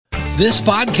This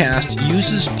podcast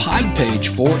uses Podpage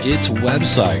for its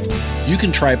website. You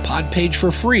can try Podpage for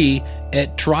free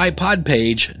at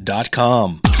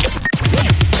trypodpage.com.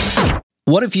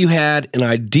 What if you had an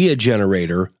idea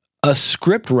generator, a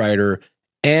script writer,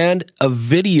 and a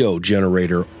video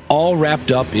generator all wrapped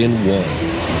up in one?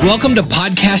 Welcome to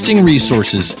Podcasting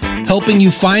Resources, helping you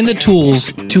find the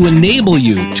tools to enable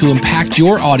you to impact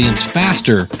your audience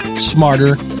faster,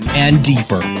 smarter, and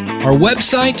deeper. Our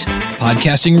website,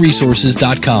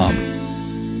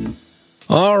 podcastingresources.com.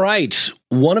 All right.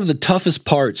 One of the toughest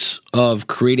parts of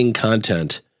creating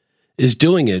content is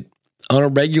doing it on a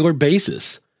regular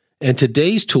basis. And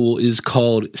today's tool is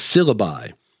called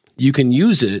Syllaby. You can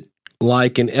use it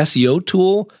like an SEO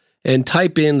tool and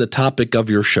type in the topic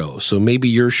of your show. So maybe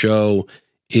your show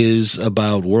is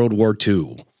about World War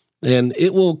II, and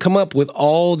it will come up with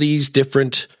all these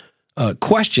different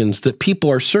questions that people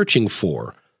are searching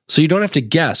for. So you don't have to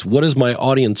guess, what does my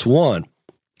audience want?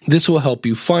 This will help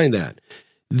you find that.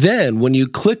 Then when you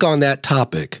click on that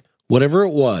topic, whatever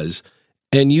it was,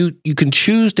 and you can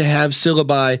choose to have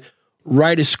Syllaby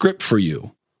write a script for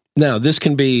you. Now, this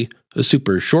can be a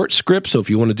super short script, so if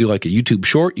you want to do like a YouTube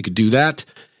short, you could do that.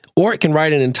 Or it can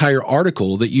write an entire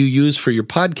article that you use for your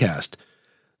podcast.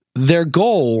 Their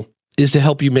goal is to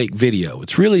help you make video.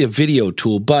 It's really a video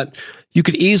tool, but you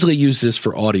could easily use this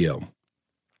for audio.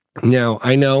 Now,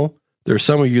 I know there's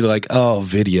some of you like, oh,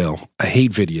 video. I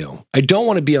hate video. I don't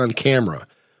want to be on camera.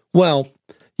 Well,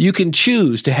 you can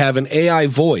choose to have an AI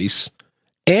voice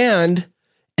and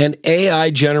an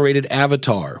AI-generated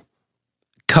avatar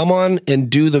come on and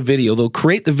do the video. They'll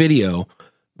create the video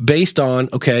based on,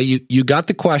 okay, you got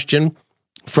the question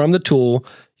from the tool,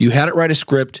 you had it write a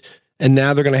script, and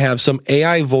now they're going to have some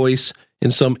AI voice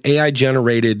and some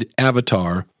AI-generated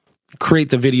avatar create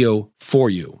the video for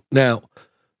you. Now,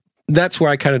 that's where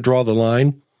I kind of draw the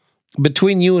line.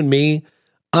 Between you and me,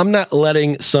 I'm not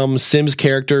letting some Sims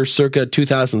character circa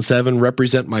 2007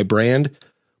 represent my brand,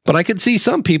 but I could see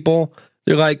some people,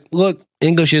 they're like, look,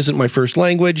 English isn't my first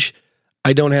language,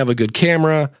 I don't have a good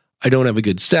camera, I don't have a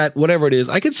good set, whatever it is.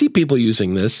 I could see people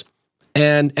using this.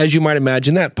 And as you might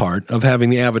imagine, that part of having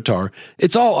the avatar,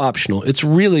 it's all optional. It's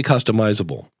really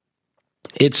customizable.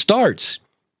 It starts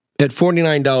at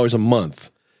 $49 a month,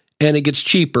 and it gets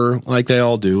cheaper, like they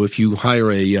all do, if you hire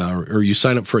or you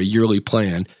sign up for a yearly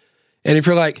plan. And if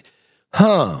you're like,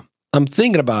 I'm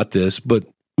thinking about this, but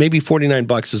maybe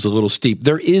 $49 is a little steep,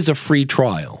 there is a free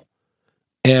trial.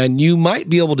 And you might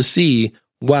be able to see,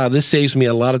 wow, this saves me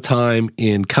a lot of time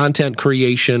in content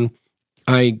creation.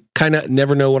 I kind of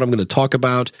never know what I'm going to talk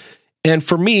about. And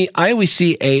for me, I always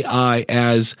see AI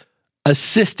as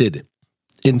assisted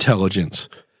intelligence.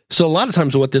 So a lot of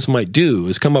times what this might do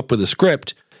is come up with a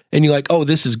script and you're like, oh,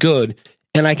 this is good.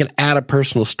 And I can add a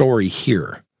personal story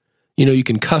here. You know, you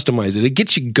can customize it. It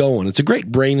gets you going. It's a great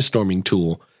brainstorming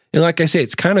tool. And like I say,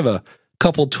 it's kind of a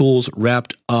couple tools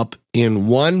wrapped up in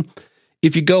one.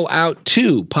 If you go out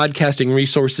to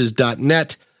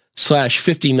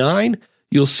podcastingresources.net/59,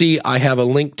 you'll see I have a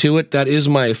link to it. That is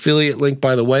my affiliate link,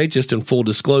 by the way, just in full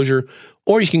disclosure.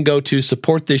 Or you can go to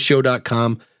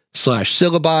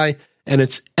supportthisShow.com/Syllaby, and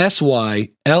it's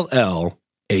SYLLABY.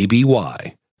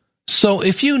 So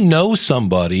if you know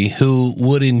somebody who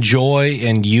would enjoy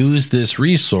and use this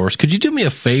resource, could you do me a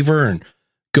favor and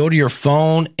go to your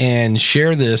phone and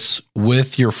share this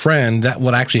with your friend? That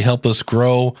would actually help us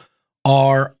grow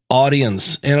our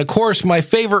audience. And of course, my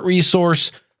favorite resource,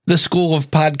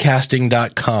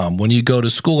 theschoolofpodcasting.com. When you go to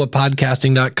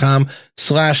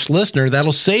schoolofpodcasting.com/listener,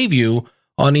 that'll save you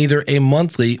on either a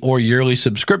monthly or yearly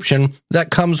subscription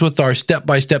that comes with our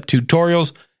step-by-step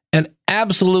tutorials, an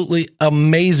absolutely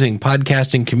amazing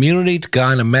podcasting community to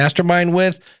kind of mastermind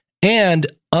with, and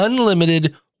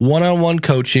unlimited one-on-one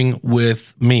coaching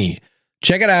with me.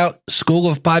 Check it out,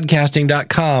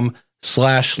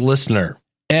 schoolofpodcasting.com/listener.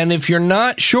 And if you're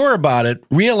not sure about it,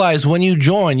 realize when you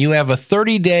join, you have a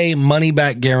 30-day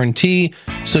money-back guarantee,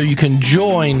 so you can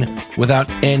join without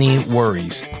any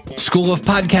worries.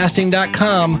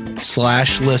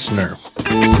 schoolofpodcasting.com/listener.